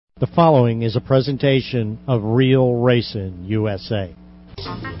The following is a presentation of Real Racing USA.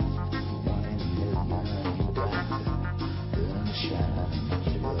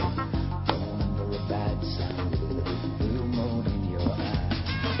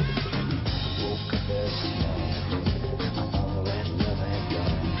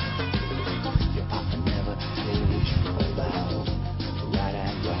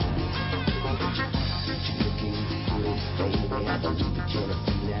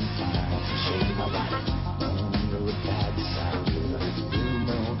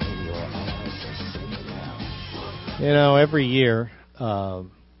 You know, every year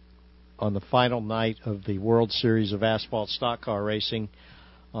on the final night of the World Series of Asphalt Stock Car Racing,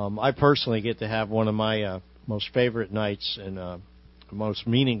 I personally get to have one of my most favorite nights and most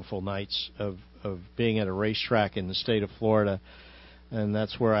meaningful nights of being at a racetrack in the state of Florida, and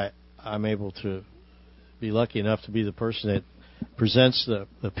that's where I'm able to be lucky enough to be the person that presents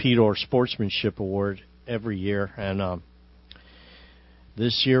the Pete Orr Sportsmanship Award every year, and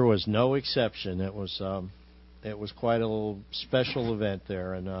this year was no exception. It was quite a little special event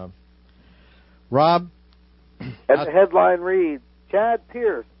there. And, Rob? And the headline reads, Chad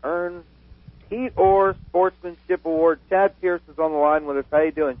Pierce earns Pete Orr Sportsmanship Award. Chad Pierce is on the line with us. How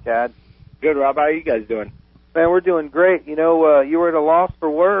you doing, Chad? Good, Rob. How are you guys doing? Man, we're doing great. You know, you were at a loss for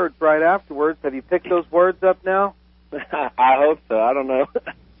words right afterwards. Have you picked those words up now? I hope so. I don't know.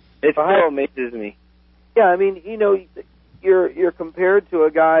 It still amazes me. Yeah, I mean, you know, you're compared to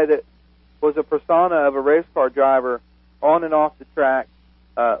a guy that was a persona of a race car driver on and off the track,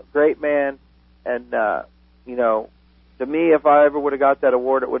 great man, and, you know, to me, if I ever would have got that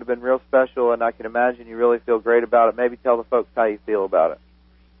award, it would have been real special, and I can imagine you really feel great about it. Maybe tell the folks how you feel about it.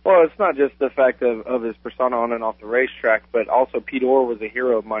 Well, it's not just the fact of his persona on and off the racetrack, but also Pete Orr was a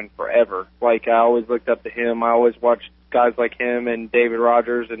hero of mine forever. Like, I always looked up to him. I always watched guys like him and David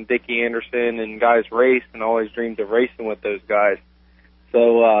Rogers and Dickie Anderson and guys race, and always dreamed of racing with those guys.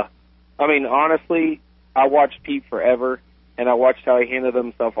 So, I mean, honestly, I watched Pete forever, and I watched how he handled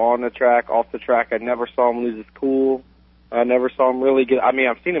himself on the track, off the track. I never saw him lose his cool. I never saw him really get, I mean,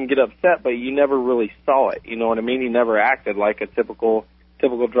 I've seen him get upset, but you never really saw it. You know what I mean? He never acted like a typical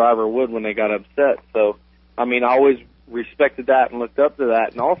driver would when they got upset. So, I mean, I always respected that and looked up to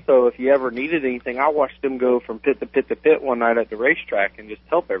that. And also, if you ever needed anything, I watched him go from pit to pit to pit one night at the racetrack and just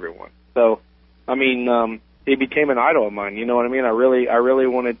help everyone. So, I mean, he became an idol of mine. You know what I mean? I really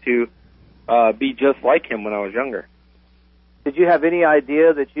wanted to be just like him when I was younger. Did you have any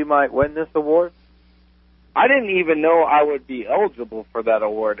idea that you might win this award? I didn't even know I would be eligible for that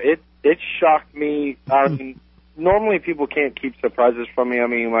award. It shocked me. I mean, normally people can't keep surprises from me. I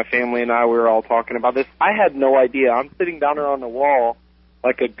mean, my family and I, we were all talking about this. I had no idea. I'm sitting down there on the wall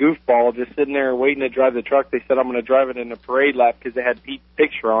like a goofball, just sitting there waiting to drive the truck. They said I'm going to drive it in a parade lap because it had Pete's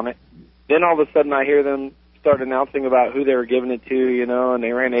picture on it. Then all of a sudden I hear them start announcing about who they were giving it to, you know, and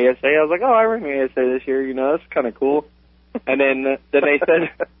they ran ASA. I was like, oh, I ran ASA this year, you know, that's kind of cool. And then they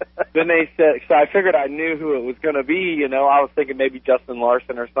said, so I figured I knew who it was going to be, you know. I was thinking maybe Justin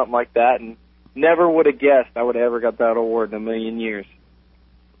Larson or something like that, and never would have guessed I would have ever got that award in a million years.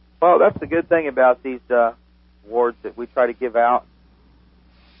 Well, that's the good thing about these awards that we try to give out.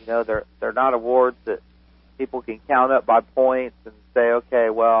 You know, they're not awards that people can count up by points and say, okay,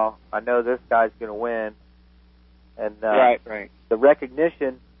 well, I know this guy's going to win. And right. The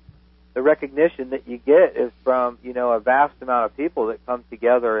recognition that you get is from, you know, a vast amount of people that come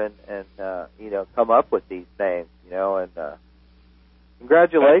together and you know, come up with these names, you know, and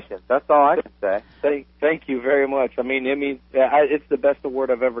congratulations. That's all I can say. Thank you very much. I mean, it means it's the best award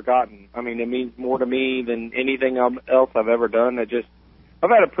I've ever gotten. I mean, it means more to me than anything else I've ever done. I've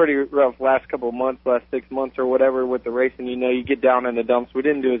had a pretty rough last couple of months, last 6 months or whatever with the racing. You know, you get down in the dumps. We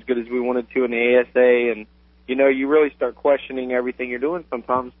didn't do as good as we wanted to in the ASA, and you know, you really start questioning everything you're doing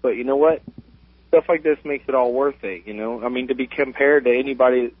sometimes. But you know what? Stuff like this makes it all worth it, you know? I mean, to be compared to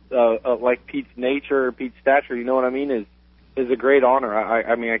anybody like Pete's nature or Pete's stature, you know what I mean, is a great honor.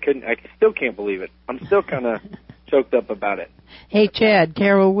 I mean, I still can't believe it. I'm still kind of choked up about it. Hey, Chad,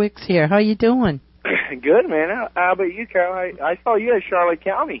 Carol Wicks here. How you doing? Good, man. How about you, Carol? I saw you at Charlotte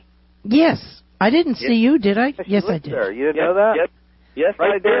County. Yes. I didn't see you, did I? Yes, I did. There. You didn't know that? Yes,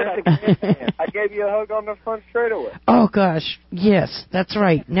 right I did. I gave you a hug on the front straightaway. Oh, gosh. Yes, that's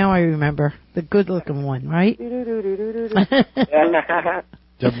right. Now I remember. The good-looking one, right? The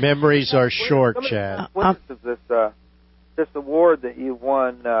memories are short, Chad. This award that you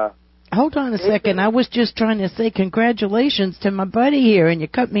won. Hold on a second. I was just trying to say congratulations to my buddy here, and you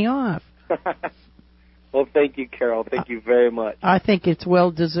cut me off. Well, thank you, Carol. Thank you very much. I think it's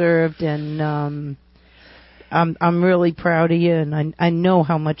well-deserved, and I'm really proud of you, and I know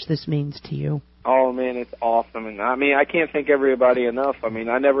how much this means to you. Oh man, it's awesome, and I mean I can't thank everybody enough. I mean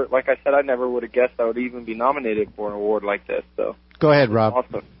I never would have guessed I would even be nominated for an award like this. So go ahead, Rob.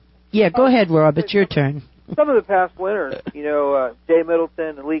 Awesome. Yeah, go ahead, Rob. It's your turn. Some of the past winners, Jay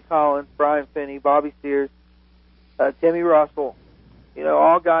Middleton, Lee Collins, Brian Finney, Bobby Sears, Timmy Russell,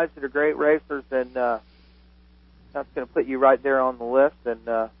 all guys that are great racers, and that's going to put you right there on the list. And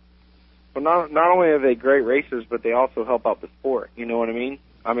well, not only are they great racers, but they also help out the sport. You know what I mean?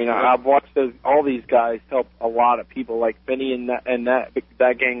 I mean, I've watched all these guys help a lot of people, like Finney and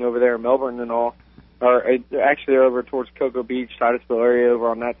that gang over there in Melbourne and all. Or actually, they're over towards Cocoa Beach, Titusville area, over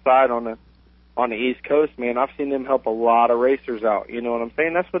on that side on the East Coast. Man, I've seen them help a lot of racers out. You know what I'm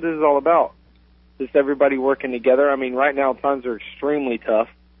saying? That's what this is all about. Just everybody working together. I mean, right now times are extremely tough.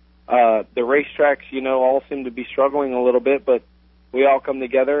 The racetracks, all seem to be struggling a little bit, but we all come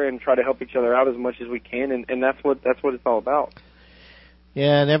together and try to help each other out as much as we can, and that's what it's all about.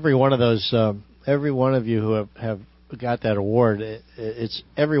 Yeah, and every one of those, every one of you who have got that award, it's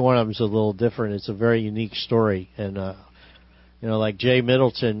every one of them is a little different. It's a very unique story, and like Jay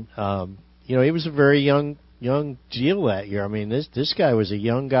Middleton, he was a very young deal that year. I mean, this guy was a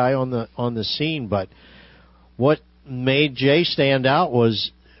young guy on the scene, but what made Jay stand out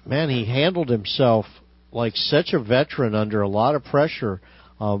was, man, he handled himself like such a veteran under a lot of pressure,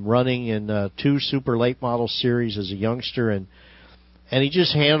 running in 2 super late model series as a youngster, and he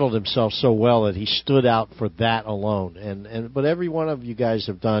just handled himself so well that he stood out for that alone. But every one of you guys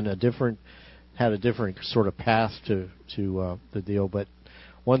have had a different sort of path to the deal. But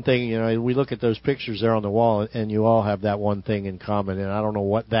one thing, we look at those pictures there on the wall, and you all have that one thing in common. And I don't know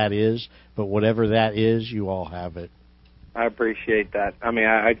what that is, but whatever that is, you all have it. I appreciate that. I mean,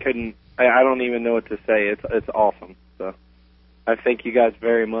 I don't even know what to say. It's awesome. So I thank you guys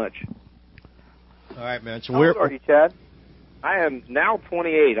very much. All right, man. So how old are you, Chad? I am now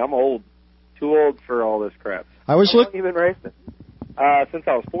 28. I'm old. Too old for all this crap. How long have you been racing? Since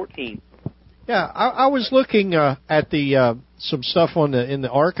I was 14. Yeah, I was looking at the some stuff in the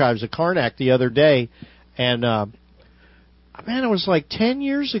archives of Karnak the other day, and man, it was like 10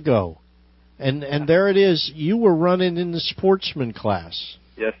 years ago, and there it is. You were running in the sportsman class.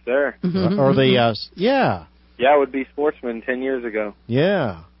 Yes, sir. Or the yeah. Yeah, I would be sportsman 10 years ago.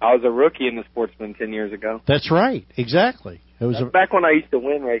 Yeah. I was a rookie in the sportsman 10 years ago. That's right. Exactly. It was back when I used to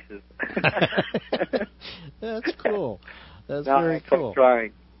win races. That's cool. That's very cool. I'm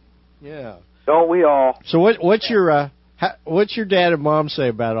trying. Yeah. Don't we all? So what's your dad and mom say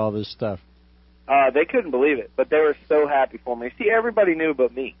about all this stuff? They couldn't believe it, but they were so happy for me. See, everybody knew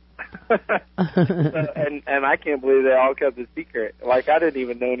but me. and I can't believe they all kept it secret. Like, I didn't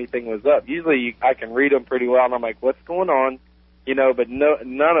even know anything was up. Usually I can read them pretty well, and I'm like, what's going on? But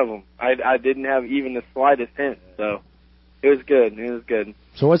none of them. I didn't have even the slightest hint, so it was good. It was good.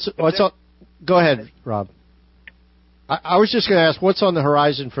 So what's on? Go ahead, Rob. I was just going to ask, what's on the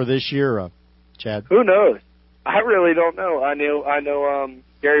horizon for this year, Chad? Who knows? I really don't know. I know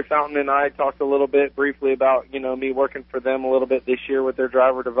Gary Fountain and I talked a little bit briefly about, me working for them a little bit this year with their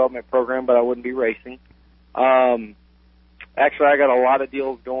driver development program, but I wouldn't be racing. Actually, I got a lot of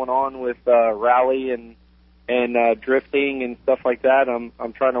deals going on with rally and drifting and stuff like that.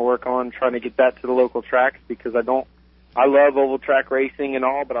 I'm trying to work on trying to get that to the local tracks because I love oval track racing and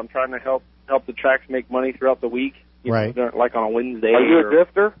all, but I'm trying to help the tracks make money throughout the week. Right. Like on a Wednesday. Are you a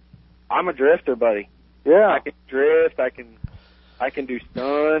drifter? I'm a drifter, buddy. Yeah. I can drift. I can do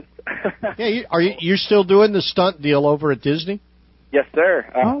stunts. Yeah. Are you still doing the stunt deal over at Disney? Yes, sir.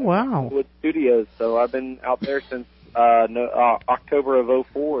 Oh, wow. With Studios. So I've been out there since October of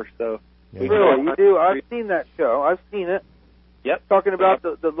 2004. So yeah. Really, you do? I've seen that show. I've seen it. Yep. Talking about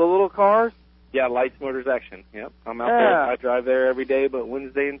the little cars. Yeah, Lights Motors Action. Yep. I'm out there. I drive there every day, but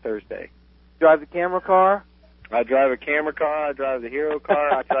Wednesday and Thursday. Drive the camera car. I drive a camera car, I drive the hero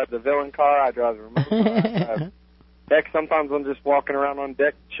car, I drive the villain car, I drive the remote car. Heck, sometimes I'm just walking around on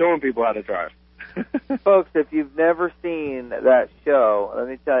deck showing people how to drive. Folks, if you've never seen that show, let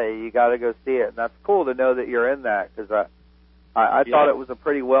me tell you got to go see it. And that's cool to know that you're in that because I thought it was a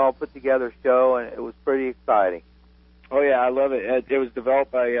pretty well put together show and it was pretty exciting. Oh yeah, I love it. It was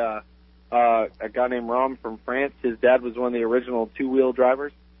developed by a guy named Rom from France. His dad was one of the original two-wheel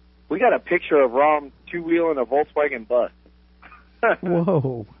drivers. We got a picture of Rom two-wheeling a Volkswagen bus.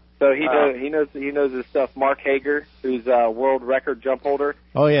 Whoa! So he knows his stuff. Mark Hager, who's a world record jump holder.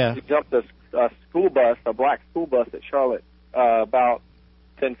 Oh yeah. He jumped a school bus, a black school bus at Charlotte about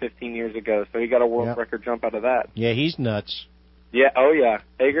 10, 15 years ago. So he got a world record jump out of that. Yeah, he's nuts. Yeah. Oh yeah.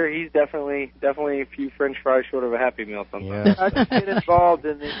 Hager, he's definitely a few French fries short of a Happy Meal sometimes. Yeah. I just get involved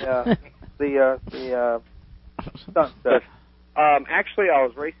in the stunt stuff? Actually, I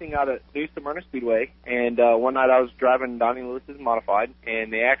was racing out at New Smyrna Speedway, and one night I was driving Donnie Lewis's modified,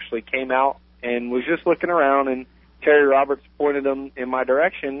 and they actually came out and was just looking around, and Terry Roberts pointed them in my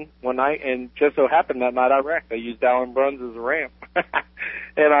direction one night, and just so happened that night I wrecked. I used Alan Bruns as a ramp,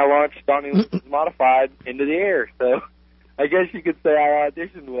 and I launched Donnie Lewis's modified into the air. So I guess you could say I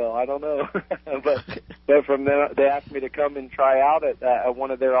auditioned well. I don't know, but from then they asked me to come and try out at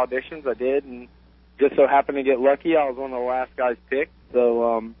one of their auditions. I did, and just so happened to get lucky. I was one of the last guys picked.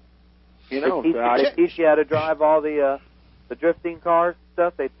 So they teach you how to drive all the drifting cars and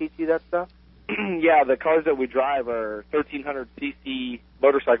stuff. They teach you that stuff. Yeah, the cars that we drive are 1,300 cc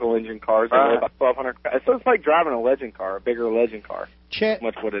motorcycle engine cars. They're about 1,200. So it's like driving a legend car, a bigger legend car. Chad,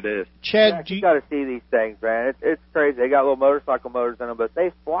 much what it is. Chad, you got to see these things, man. It's crazy. They got little motorcycle motors in them, but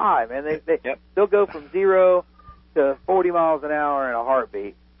they fly, man. They'll go from 0 to 40 miles an hour in a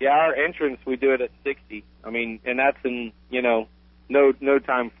heartbeat. Yeah, our entrance, we do it at 60. I mean, and that's in, no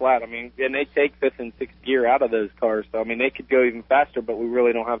time flat. I mean, and they take 5th and 6th gear out of those cars. So, I mean, they could go even faster, but we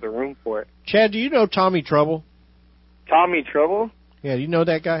really don't have the room for it. Chad, do you know Tommy Trouble? Tommy Trouble? Yeah, do you know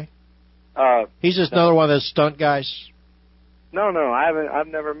that guy? He's just another one of those stunt guys. No, I haven't. I've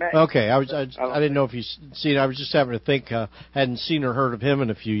never met him. Okay, I didn't know if you've seen. I was just having to think. Hadn't seen or heard of him in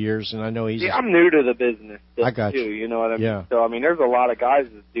a few years, and I know he's. Yeah, I'm new to the business. I got you. You know what I mean? Yeah. So I mean, there's a lot of guys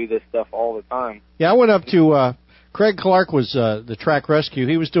that do this stuff all the time. Yeah, I went up to Craig Clark was the track rescue.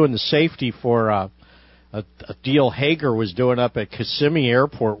 He was doing the safety for a deal Hager was doing up at Kissimmee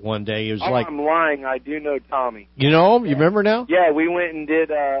Airport one day. It was I'm lying. I do know Tommy. You know him? You remember now? Yeah, we went and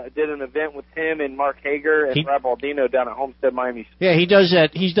did an event with him and Mark Hager and Brad Baldino down at Homestead, Miami. Yeah, he does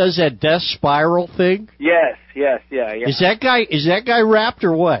that. He does that death spiral thing. Yes, yeah. Is that guy wrapped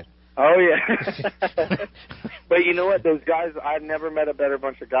or what? Oh yeah. But you know what? Those guys, I've never met a better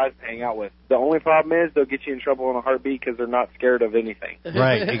bunch of guys to hang out with. The only problem is they'll get you in trouble in a heartbeat because they're not scared of anything.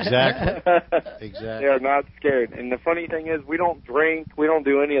 Right, exactly. They are not scared. And the funny thing is, we don't drink, we don't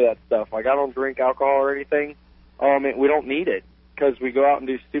do any of that stuff. Like, I don't drink alcohol or anything. We don't need it because we go out and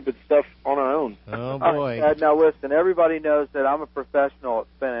do stupid stuff on our own. Oh, boy. Now, listen, everybody knows that I'm a professional at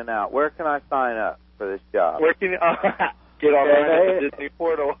spinning out. Where can I sign up for this job? Where can you... Get online at the Disney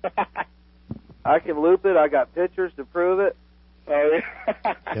portal. I can loop it. I got pictures to prove it. Oh,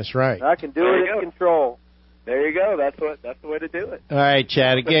 yeah. That's right. I can do it in control. There you go. That's the way to do it. All right,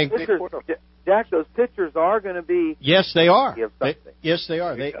 Chad. Again, Jack, those pictures are going to be. Yes, they are. Yes, they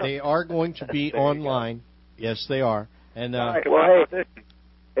are. They are going to be online. Yes, they are. And well, hey,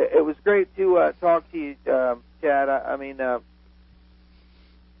 it was great to talk to you, Chad.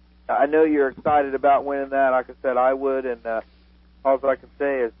 I know you're excited about winning that. Like I said, I would, and all I can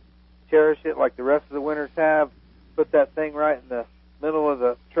say is cherish it like the rest of the winners have. Put that thing right in the middle of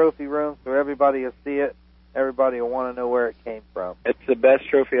the trophy room so everybody will see it. Everybody will want to know where it came from. It's the best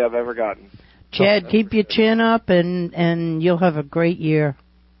trophy I've ever gotten. Chad, keep your chin up, and you'll have a great year.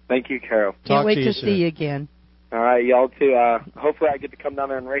 Thank you, Carol. Can't wait to see you again. All right, y'all too. Hopefully I get to come down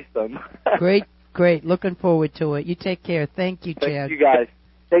there and race them. Great. Looking forward to it. You take care. Thank you, Chad. Thank you, guys.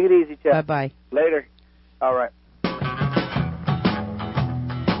 Take it easy, Chad. Bye-bye. Later. All right.